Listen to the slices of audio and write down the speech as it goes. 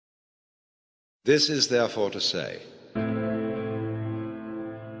This is therefore to say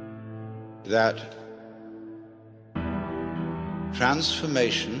that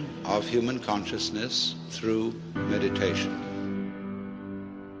transformation of human consciousness through meditation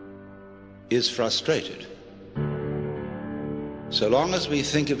is frustrated so long as we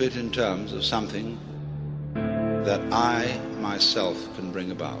think of it in terms of something that I myself can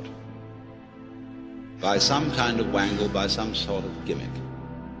bring about by some kind of wangle, by some sort of gimmick.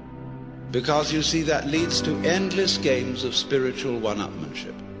 Because you see, that leads to endless games of spiritual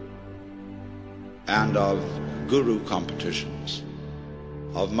one-upmanship and of guru competitions,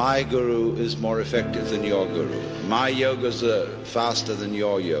 of my guru is more effective than your guru, my yoga's faster than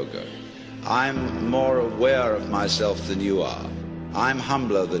your yoga, I'm more aware of myself than you are, I'm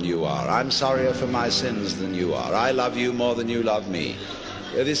humbler than you are, I'm sorrier for my sins than you are, I love you more than you love me.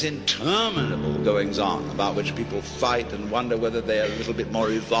 This interminable goings-on about which people fight and wonder whether they are a little bit more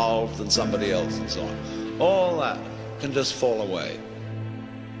evolved than somebody else and so on. All that can just fall away.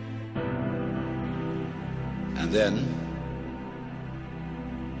 And then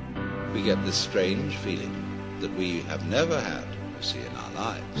we get this strange feeling that we have never had, you see, in our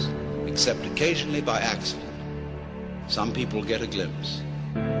lives, except occasionally by accident. Some people get a glimpse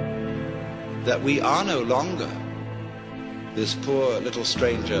that we are no longer this poor little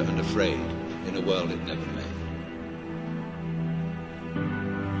stranger and afraid in a world it never made,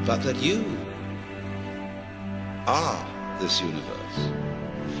 but that you are this universe,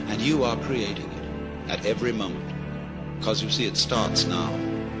 and you are creating it at every moment, because you see, it starts now.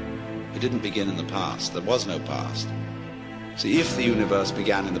 It didn't begin in the past. There was no past. See, if the universe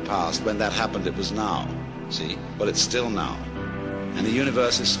began in the past, when that happened, it was now. See, well, it's still now. And the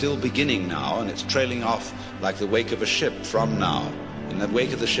universe is still beginning now, and it's trailing off like the wake of a ship from now. And the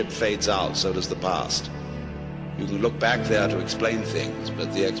wake of the ship fades out, so does the past. You can look back there to explain things,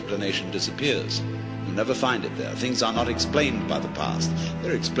 but the explanation disappears. You'll never find it there. Things are not explained by the past.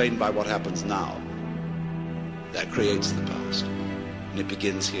 They're explained by what happens now. That creates the past, and it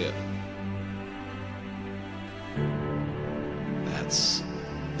begins here. That's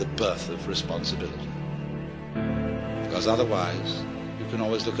the birth of responsibility. Because otherwise, you can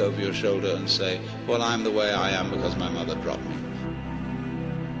always look over your shoulder and say, well, I'm the way I am because my mother dropped me.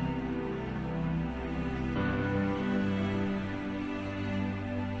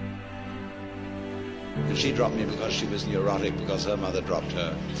 And she dropped me because she was neurotic, because her mother dropped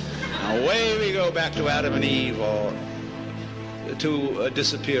her. Now away we go back to Adam and Eve, or to a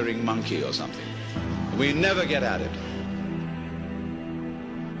disappearing monkey or something. We never get at it.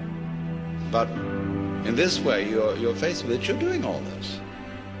 But in this way, you're faced with it, you're doing all this.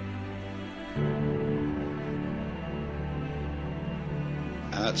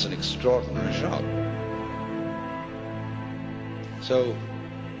 And that's an extraordinary shock. So,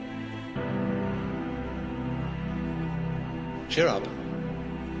 cheer up.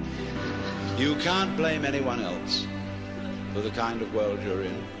 You can't blame anyone else for the kind of world you're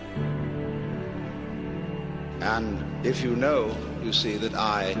in. And if you know, you see that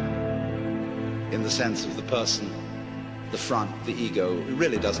I, in the sense of the person, the front, the ego, it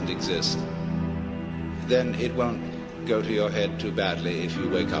really doesn't exist, then it won't go to your head too badly if you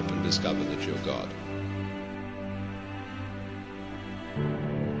wake up and discover that you're God.